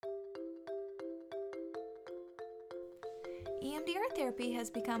EMDR therapy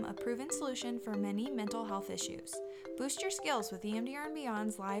has become a proven solution for many mental health issues. Boost your skills with EMDR and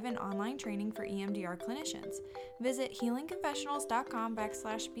Beyond's live and online training for EMDR clinicians. Visit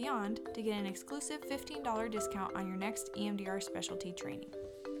healingconfessionals.com/beyond to get an exclusive $15 discount on your next EMDR specialty training.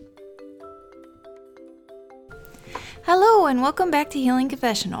 Hello and welcome back to Healing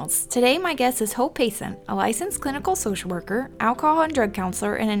Confessionals. Today my guest is Hope Payson, a licensed clinical social worker, alcohol and drug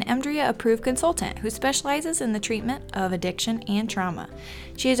counselor, and an EMDRIA approved consultant who specializes in the treatment of addiction and trauma.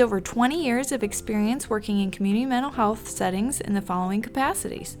 She has over 20 years of experience working in community mental health settings in the following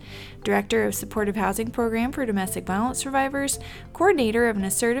capacities: Director of Supportive Housing Program for Domestic Violence Survivors, Coordinator of an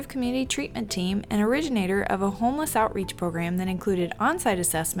Assertive Community Treatment Team, and originator of a homeless outreach program that included on-site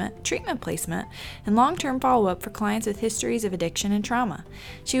assessment, treatment placement, and long-term follow-up for clients with histories of addiction and trauma.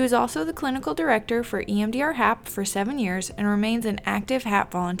 She was also the clinical director for EMDR HAP for 7 years and remains an active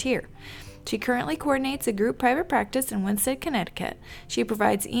HAP volunteer. She currently coordinates a group private practice in Winsted, Connecticut. She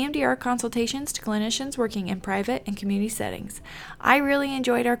provides EMDR consultations to clinicians working in private and community settings. I really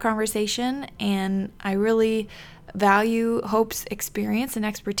enjoyed our conversation, and I really value Hope's experience and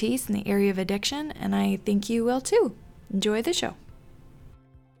expertise in the area of addiction, and I think you will too. Enjoy the show.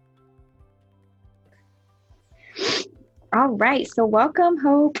 All right, so welcome,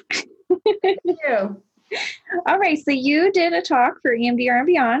 Hope. Thank you. All right, so you did a talk for EMDR and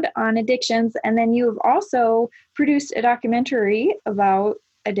Beyond on addictions, and then you have also produced a documentary about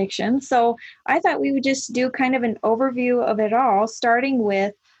addiction. So I thought we would just do kind of an overview of it all, starting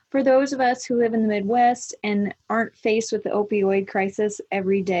with, for those of us who live in the Midwest and aren't faced with the opioid crisis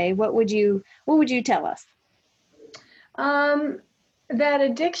every day, what would you tell us? That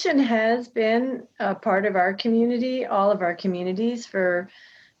addiction has been a part of our community, all of our communities, for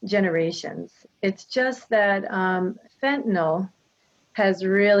generations. It's just that fentanyl has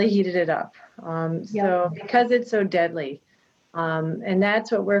really heated it up. So because it's so deadly, and that's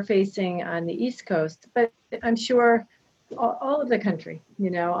what we're facing on the East Coast, but I'm sure all of the country,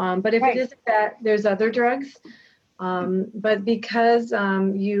 but if it isn't that, there's other drugs. But because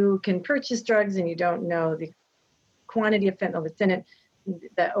you can purchase drugs and you don't know the quantity of fentanyl that's in it,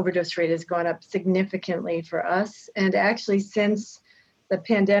 the overdose rate has gone up significantly for us. And actually, since the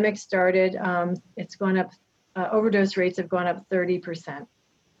pandemic started, it's gone up, overdose rates have gone up 30%.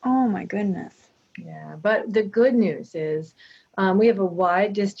 Oh my goodness. Yeah, but the good news is we have a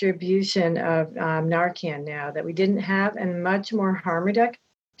wide distribution of Narcan now that we didn't have, and much more harm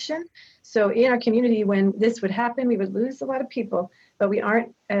reduction. So in our community, when this would happen, we would lose a lot of people, but we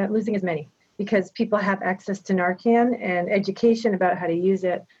aren't losing as many because people have access to Narcan and education about how to use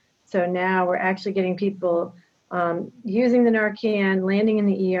it. So now we're actually getting people using the Narcan, landing in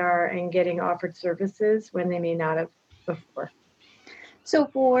the ER, and getting offered services when they may not have before. So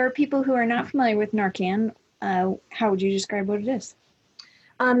for people who are not familiar with Narcan, how would you describe what it is?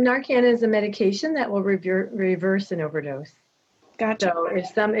 Narcan is a medication that will reverse an overdose. Gotcha.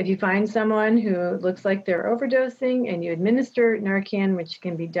 So if you find someone who looks like they're overdosing and you administer Narcan, which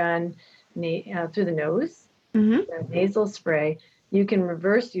can be done through the nose, a nasal spray, you can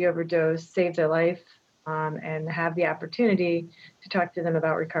reverse the overdose, save their life, and have the opportunity to talk to them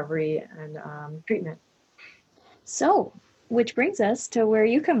about recovery and treatment. So, which brings us to where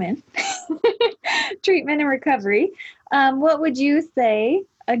you come in, treatment and recovery. What would you say,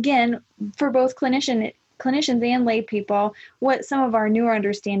 again, for both clinicians and lay people, what some of our newer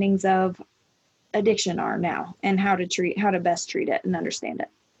understandings of addiction are now, and how to best treat it and understand it?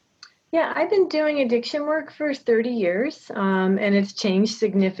 Yeah, I've been doing addiction work for 30 years, and it's changed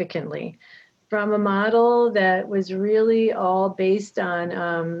significantly from a model that was really all based on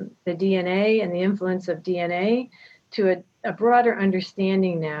the DNA and the influence of DNA to a broader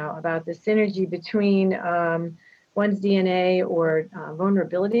understanding now about the synergy between one's DNA or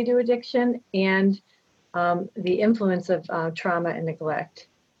vulnerability to addiction and the influence of trauma and neglect.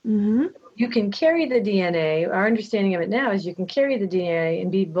 Mm-hmm. You can carry the DNA. Our understanding of it now is you can carry the DNA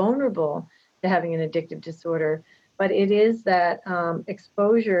and be vulnerable to having an addictive disorder, but it is that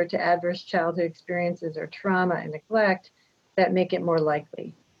exposure to adverse childhood experiences or trauma and neglect that make it more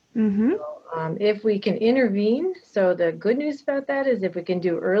likely. Mm-hmm. So, if we can intervene, so the good news about that is if we can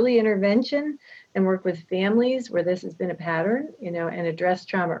do early intervention and work with families where this has been a pattern, and address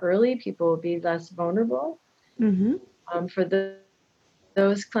trauma early, people will be less vulnerable. Mm-hmm. For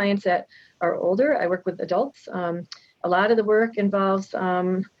those clients that are older, I work with adults. A lot of the work involves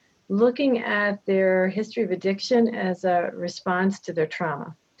looking at their history of addiction as a response to their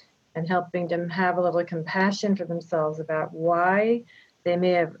trauma and helping them have a little compassion for themselves about why they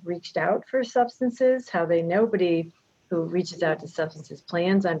may have reached out for substances, how nobody who reaches out to substances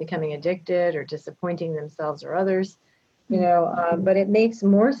plans on becoming addicted or disappointing themselves or others. But it makes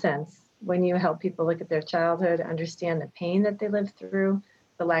more sense when you help people look at their childhood, understand the pain that they lived through,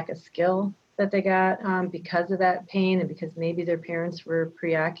 the lack of skill that they got because of that pain, and because maybe their parents were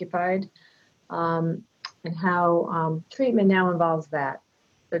preoccupied, and how treatment now involves that.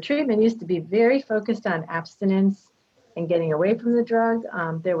 So treatment used to be very focused on abstinence and getting away from the drug.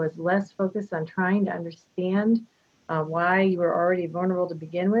 There was less focus on trying to understand why you were already vulnerable to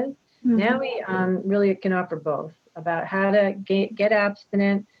begin with. Mhm. Now we really can offer both, about how to get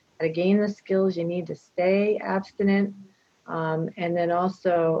abstinent, how to gain the skills you need to stay abstinent, and then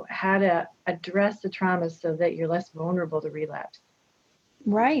also how to address the trauma so that you're less vulnerable to relapse.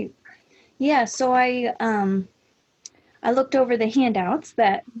 Right. Yeah. So I looked over the handouts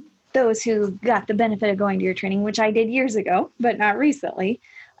that those who got the benefit of going to your training, which I did years ago, but not recently.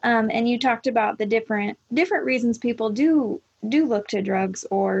 And you talked about the different reasons people do look to drugs,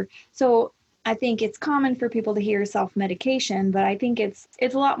 or so. I think it's common for people to hear self-medication, but I think it's a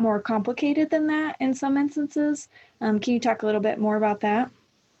lot more complicated than that in some instances. Can you talk a little bit more about that?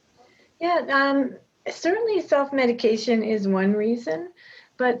 Yeah, certainly self-medication is one reason,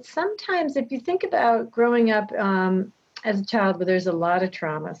 but sometimes if you think about growing up as a child where there's a lot of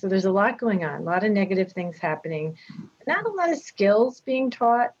trauma, so there's a lot going on, a lot of negative things happening, not a lot of skills being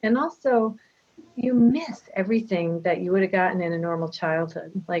taught, and also you miss everything that you would have gotten in a normal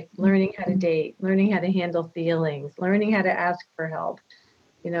childhood, like learning how to date, learning how to handle feelings, learning how to ask for help,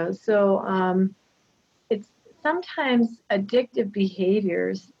 so it's sometimes addictive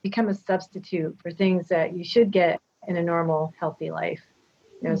behaviors become a substitute for things that you should get in a normal, healthy life.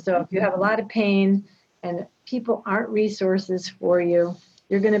 So if you have a lot of pain and people aren't resources for you,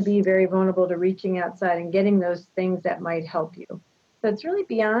 you're going to be very vulnerable to reaching outside and getting those things that might help you. So it's really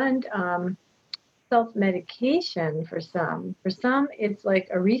beyond self-medication for some. For some, it's like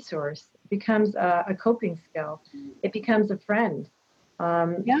a resource. It becomes a coping skill. It becomes a friend.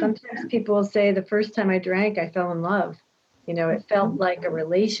 Yeah. Sometimes people will say the first time I drank, I fell in love. It felt like a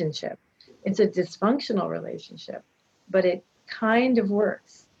relationship. It's a dysfunctional relationship, but it kind of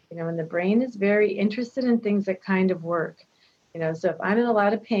works. And the brain is very interested in things that kind of work. So if I'm in a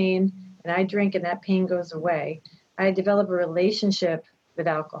lot of pain and I drink and that pain goes away, I develop a relationship with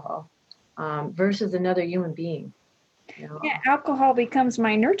alcohol versus another human being. Yeah, alcohol becomes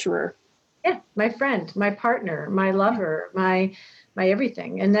my nurturer. Yeah, my friend, my partner, my lover, my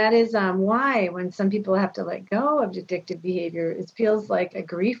everything. And that is why when some people have to let go of addictive behavior, it feels like a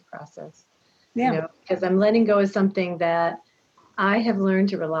grief process. Yeah. Because I'm letting go of something that I have learned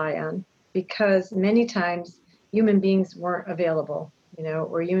to rely on, because many times human beings weren't available,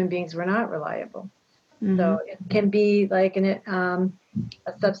 or human beings were not reliable. Mm-hmm. So it can be like a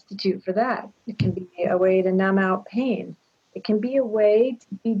substitute for that. It can be a way to numb out pain. It can be a way to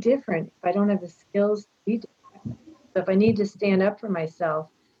be different if I don't have the skills to be different. So if I need to stand up for myself,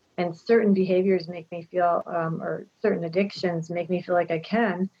 and certain behaviors make me feel, or certain addictions make me feel like I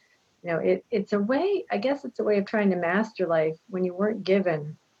can, it's a way, I guess it's a way of trying to master life when you weren't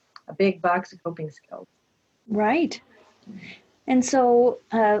given a big box of coping skills. Right. And so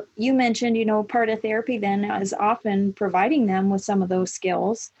you mentioned, part of therapy then is often providing them with some of those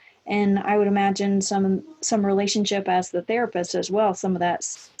skills. And I would imagine some relationship as the therapist as well, some of that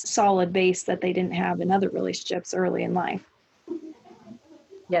solid base that they didn't have in other relationships early in life.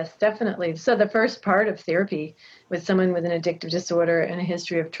 Yes, definitely. So the first part of therapy with someone with an addictive disorder and a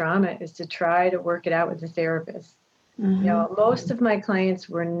history of trauma is to try to work it out with the therapist. Mm-hmm. Most of my clients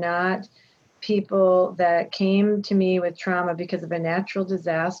were not people that came to me with trauma because of a natural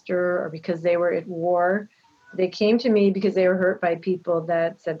disaster or because they were at war. They came to me because they were hurt by people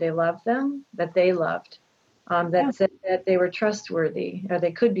that said they loved them, that they loved, that said that they were trustworthy or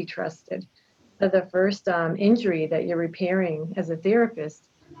they could be trusted. So the first injury that you're repairing as a therapist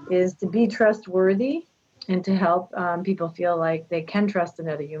is to be trustworthy and to help people feel like they can trust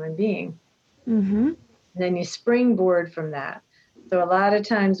another human being. Mm-hmm. And then you springboard from that. So a lot of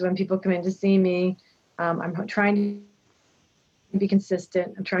times when people come in to see me, I'm trying to be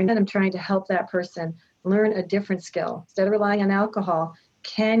consistent. I'm trying to help that person learn a different skill. Instead of relying on alcohol,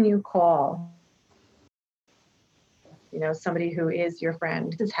 can you call, somebody who is your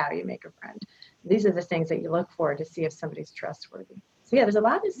friend? This is how you make a friend. These are the things that you look for to see if somebody's trustworthy. So yeah, there's a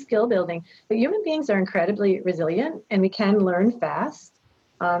lot of skill building, but human beings are incredibly resilient and we can learn fast.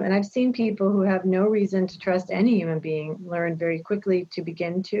 And I've seen people who have no reason to trust any human being learn very quickly to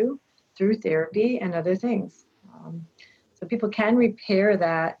begin to through therapy and other things. So people can repair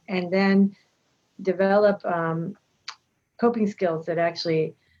that and then develop coping skills that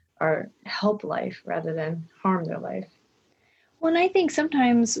actually help life rather than harm their life. Well, and I think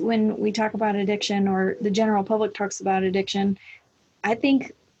sometimes when we talk about addiction or the general public talks about addiction, I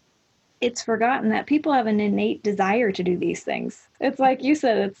think it's forgotten that people have an innate desire to do these things. It's like you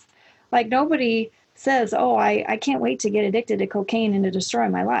said, it's like nobody says, oh, I can't wait to get addicted to cocaine and to destroy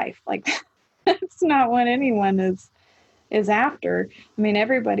my life. Like that's not what anyone is after. I mean,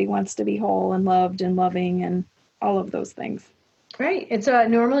 everybody wants to be whole and loved and loving and all of those things. Right. It's a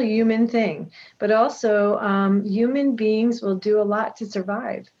normal human thing, but also human beings will do a lot to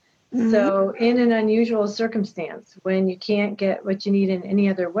survive. Mm-hmm. So, in an unusual circumstance, when you can't get what you need in any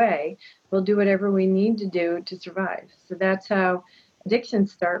other way, we'll do whatever we need to do to survive. So, that's how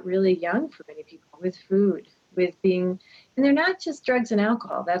addictions start really young for many people with food, with being, and they're not just drugs and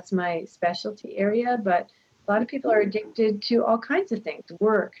alcohol. That's my specialty area, but a lot of people are addicted to all kinds of things: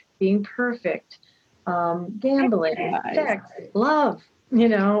 work, being perfect, gambling, sex, love,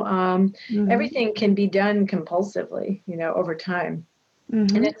 everything can be done compulsively, over time.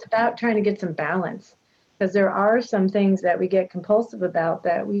 Mm-hmm. And it's about trying to get some balance, because there are some things that we get compulsive about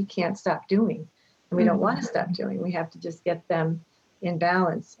that we can't stop doing and we don't want to stop doing. We have to just get them in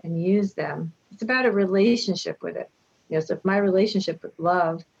balance and use them. It's about a relationship with it. So if my relationship with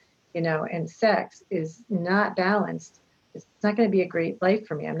love, and sex is not balanced, it's not going to be a great life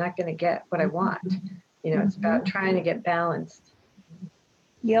for me. I'm not going to get what I want. It's about trying to get balanced.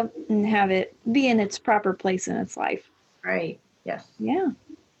 Yep, and have it be in its proper place in its life. Right. Yes. Yeah.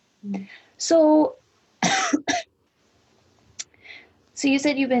 So you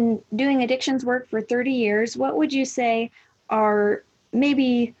said you've been doing addictions work for 30 years. What would you say are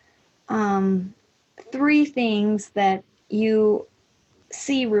maybe 3 things that you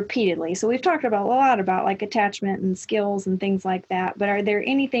see repeatedly? So we've talked about a lot about like attachment and skills and things like that, but are there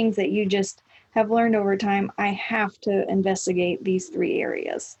any things that you just have learned over time? I have to investigate these 3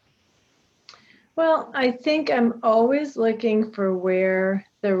 areas. Well, I think I'm always looking for where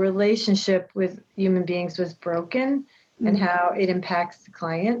the relationship with human beings was broken and how it impacts the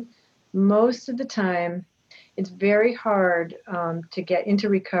client. Most of the time, it's very hard to get into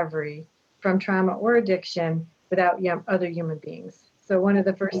recovery from trauma or addiction without other human beings. So one of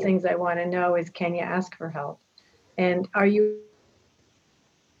the first things I want to know is, can you ask for help? And are you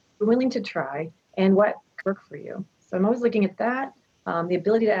willing to try? And what worked for you? So I'm always looking at that, the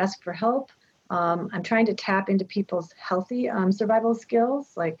ability to ask for help. I'm trying to tap into people's healthy survival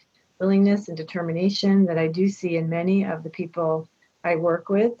skills, like willingness and determination, that I do see in many of the people I work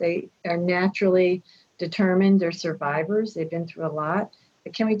with. They are naturally determined. They're survivors. They've been through a lot.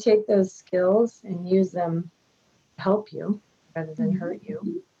 But can we take those skills and use them to help you rather than hurt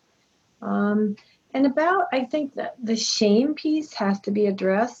you? And I think that the shame piece has to be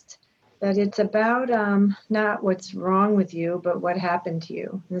addressed, that it's about not what's wrong with you, but what happened to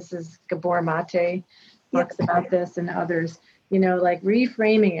you. This is Gabor Mate talks about this, and others, like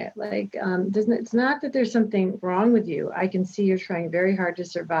reframing it. Like, it's not that there's something wrong with you. I can see you're trying very hard to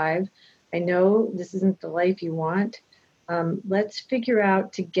survive. I know this isn't the life you want. Let's figure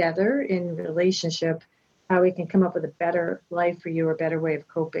out together in relationship how we can come up with a better life for you, or a better way of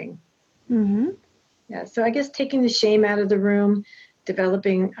coping. Mm-hmm. Yeah, so I guess taking the shame out of the room,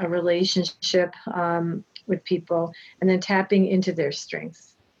 developing a relationship with people, and then tapping into their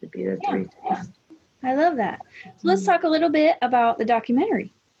strengths would be the 3 things. I love that. So let's talk a little bit about the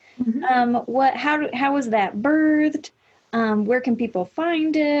documentary. How was that birthed? Where can people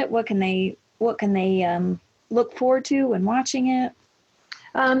find it? What can they look forward to when watching it?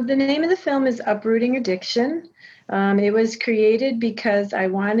 The name of the film is Uprooting Addiction. It was created because I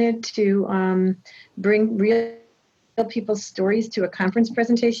wanted to bring real people's stories to a conference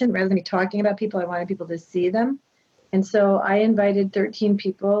presentation. Rather than me talking about people, I wanted people to see them. And so I invited 13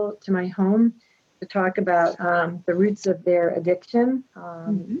 people to my home to talk about the roots of their addiction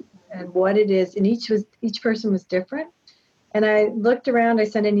and what it is. And each person was different. And I looked around, I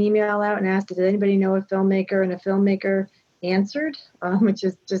sent an email out and asked, did anybody know a filmmaker? And a filmmaker answered, which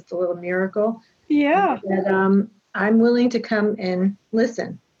is just a little miracle. Yeah. That I'm willing to come and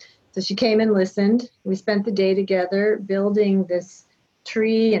listen. So she came and listened. We spent the day together building this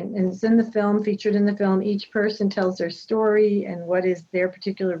tree, and it's in the film, featured in the film. Each person tells their story and what is their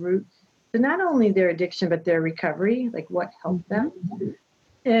particular route to not only their addiction, but their recovery, like what helped them.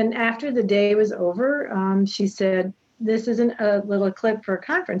 And after the day was over, she said, this isn't a little clip for a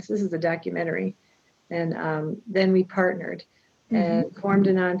conference, this is a documentary. And then we partnered and formed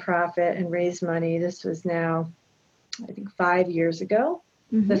a nonprofit and raised money. This was now, I think, 5 years ago.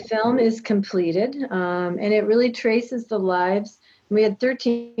 The film is completed, and it really traces the lives. We had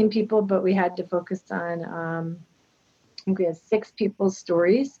 13 people, but we had to focus on, I think we had 6 people's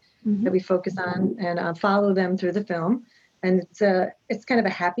stories that we focus on and follow them through the film. and it's kind of a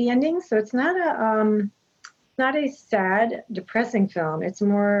happy ending. So it's not a sad, depressing film. It's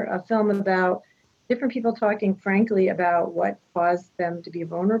more a film about different people talking frankly about what caused them to be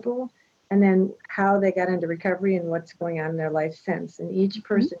vulnerable, and then how they got into recovery and what's going on in their life since. And each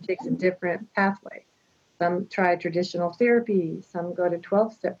person takes a different pathway. Some try traditional therapy, some go to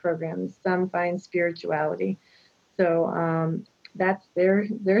 12-step programs, some find spirituality. So that's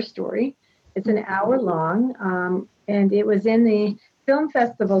their story. It's an hour long, and it was in the film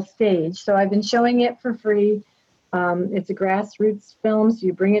festival stage. So I've been showing it for free. It's a grassroots film, so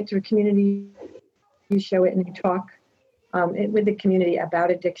you bring it to a community, you show it, and you talk with the community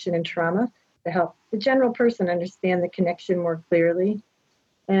about addiction and trauma to help the general person understand the connection more clearly.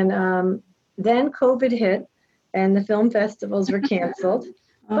 And then COVID hit, and the film festivals were canceled.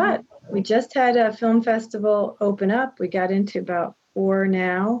 But we just had a film festival open up. We got into about 4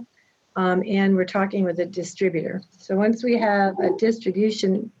 now, and we're talking with a distributor. So once we have a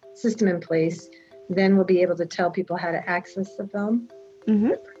distribution system in place, then we'll be able to tell people how to access the film.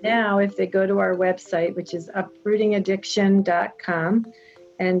 Now, if they go to our website, which is uprootingaddiction.com,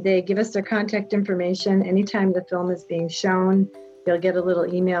 and they give us their contact information, anytime the film is being shown, you'll get a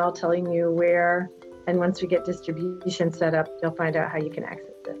little email telling you where. And once we get distribution set up, you'll find out how you can access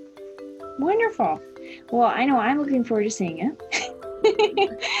it. Wonderful. Well, I know I'm looking forward to seeing it.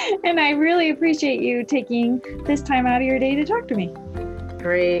 And I really appreciate you taking this time out of your day to talk to me.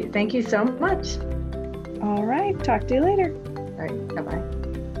 Great. Thank you so much. All right. Talk to you later. All right. Bye-bye.